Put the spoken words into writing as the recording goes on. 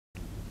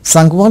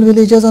Sancoale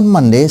villagers on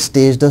Monday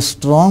staged a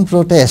strong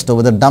protest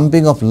over the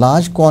dumping of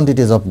large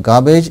quantities of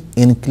garbage,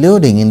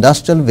 including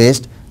industrial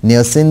waste, near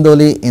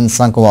Sindoli in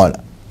Sancoale.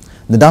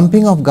 The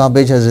dumping of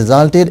garbage has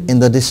resulted in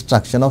the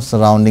destruction of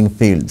surrounding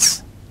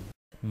fields.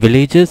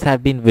 Villagers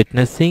have been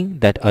witnessing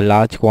that a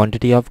large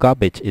quantity of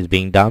garbage is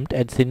being dumped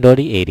at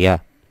Sindoli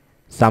area.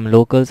 Some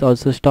locals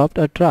also stopped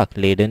a truck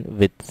laden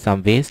with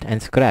some waste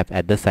and scrap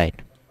at the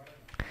site.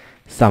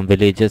 Some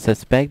villagers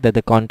suspect that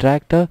the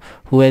contractor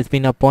who has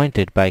been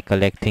appointed by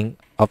collecting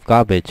of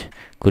garbage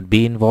could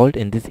be involved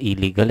in this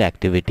illegal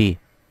activity.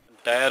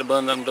 Tire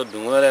band आमचो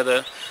धुंवर येता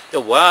ते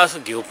वास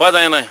घेवपा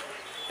जायना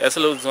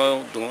असलो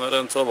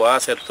धुंवरांचो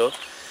वास येता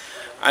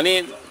आनी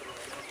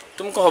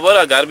तुमकां खबर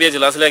आहा गार्बेज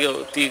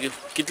लासल्याक ती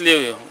कितली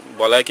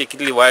भलायकी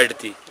कितली वायट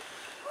ती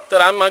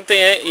तर आमी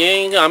मागता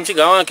हे आमची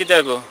गांवां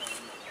कित्याक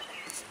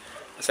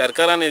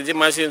सरकारान हेजी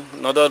मातशी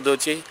नदर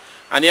दवरची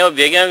आनी हो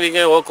बेगीन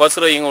बेगीन हो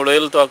कचरो हिंग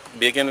उडयलो तो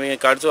बेगीन बेगीन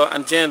काडचो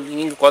आनी जे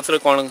हिंग कचरो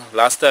कोण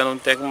लासता न्हू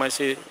ताका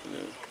मातशी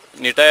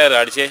निटायर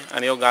हाडचे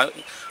आनी हो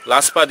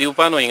लासपा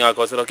दिवपा न्हू हिंगा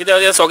कचरो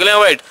कित्याक हे सगळें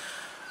वायट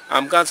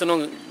आमकांच न्हू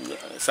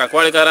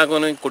सांकवाळेकारांक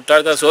न्हू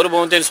कुट्टाळकार सोर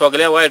भोंवतणी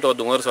सगळें वायट हो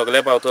धुंवर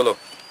सगळें पावतलो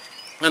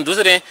आनी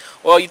दुसरें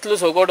हो इतलो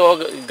सगळो हो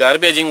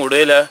गार्बेज हिंग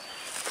उडयल्या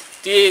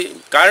ती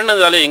काडना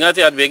जालें हिंगा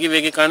ती आतां बेगी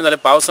बेगी काडना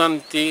जाल्यार पावसान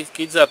ती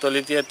कितें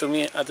जातली ती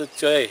तुमी आतां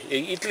चोय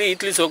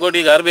इतली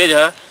सगळी गार्बेज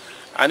आहा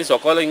आनी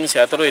सकयल हिंग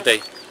शेत रोयताय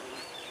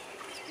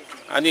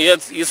आनी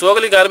ही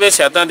सगळी गार्बेज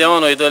शेतां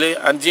देंवन वयतली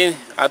आनी जी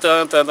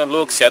आतां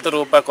लोक शेत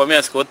रोवपाक कमी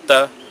आस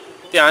कोत्ता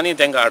ती आनी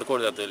तांकां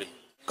आडकोड जातली.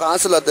 कहाँ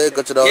से लाते हैं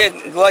कचरा? ये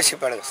गोवा से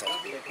पड़ेगा सर.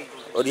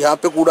 और यहाँ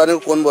पे कूड़ा ने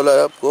कौन बोला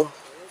है आपको?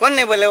 कौन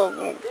नहीं बोले,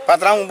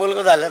 पतराऊ बोल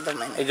को डाला था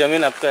मैंने. ये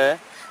जमीन आपका है?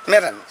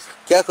 मेरा नहीं.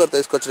 क्या करते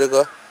हैं इस कचरे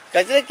का?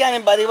 कचरे क्या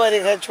नहीं, बारी बारी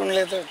से चुन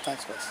लेते हैं.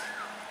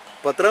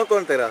 पतरा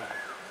कौन तेरा?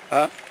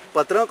 हाँ,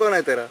 पतरा कौन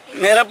है तेरा?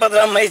 मेरा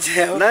पतरा मैं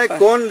है. नहीं,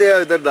 कौन दिया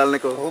इधर डालने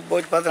को? वो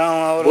बोझ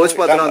पतराऊ और बोझ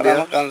पतराऊ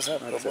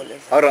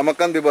दिया. और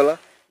रमकान भी बोला.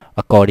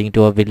 According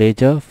to a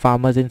villager,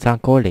 farmers in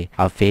Sancoale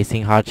are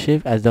facing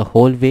hardship as the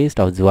whole waste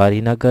of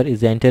Zuarinagar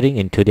is entering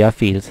into their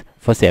fields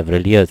for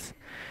several years.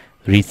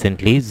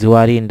 Recently,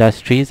 Zuari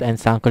Industries and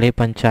Sancoale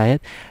Panchayat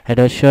had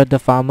assured the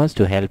farmers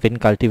to help in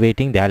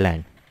cultivating their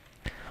land.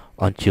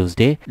 On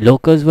Tuesday,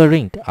 locals were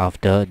ringed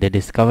after they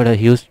discovered a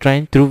huge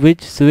trench through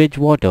which sewage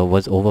water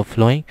was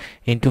overflowing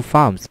into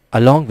farms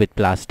along with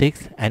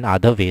plastics and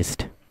other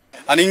waste.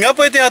 आणि हिंगा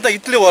पळय ते आतां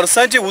इतले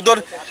वर्सांचे उदर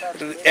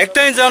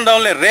एकठांय जावन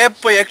रावले रॅप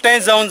पळय एकठांय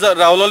जावन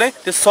रावलोले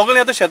ते सगळे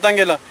आतां शेतांक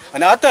गेला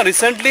आनी आतां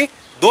रिसंटली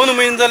 2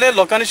 म्हयने जाले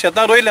लोकांनी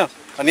शेतां रोयल्या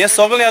आनी हे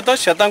सगळे आतां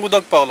शेतांक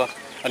उदक पावला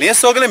आनी हे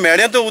सगळे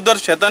मेळ्यात उदर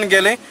शेतान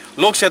गेले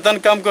लोक शेतान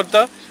काम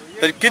करता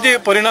तर किती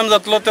परिणाम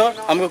जातलो तो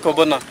आमकां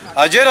खबर ना.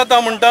 हाजेर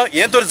आतां म्हणटा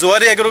हे तर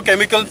जुवारी एग्रो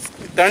केमिकल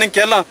ताणें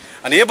केलां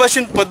आनी हे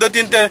भाशेन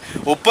पद्दतीन ते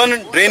ओपन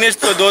ड्रेनेज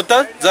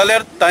दवरता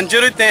जाल्यार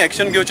तांचेरूय ते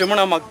एक्शन घेवचें म्हूण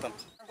हांव मागता.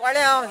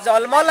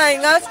 जल्मला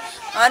हिंगाच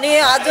आणि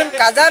अजून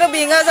काजार बी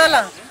हिंगा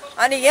जाला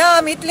आणि हे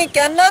आमी इतली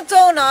केन्नाच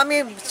चोवून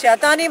आमी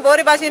शेतांनी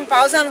बरे भाशेन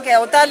पावसान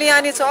खेवताली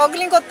आणि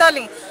सगळीं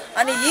कोत्ताली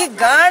आणि ही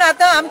घाण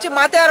आतां आमच्या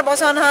माथ्यार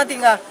बसोन आहा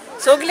थिंगा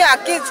सगळी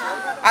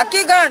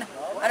आख्खी घाण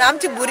आणि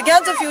आमच्या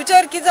भुरग्यांचो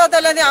फ्युचर कितें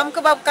जातलें तें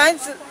आमकां बाब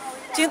कांयच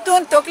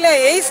चिंतून तकलें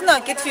येयच ना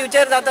कितें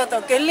फ्युचर जाता तो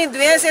केल्ली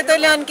दुयेंस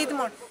येतली आनी कितें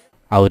म्हूण.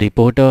 Our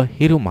reporter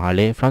Hiru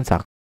Mahale from Sancoale.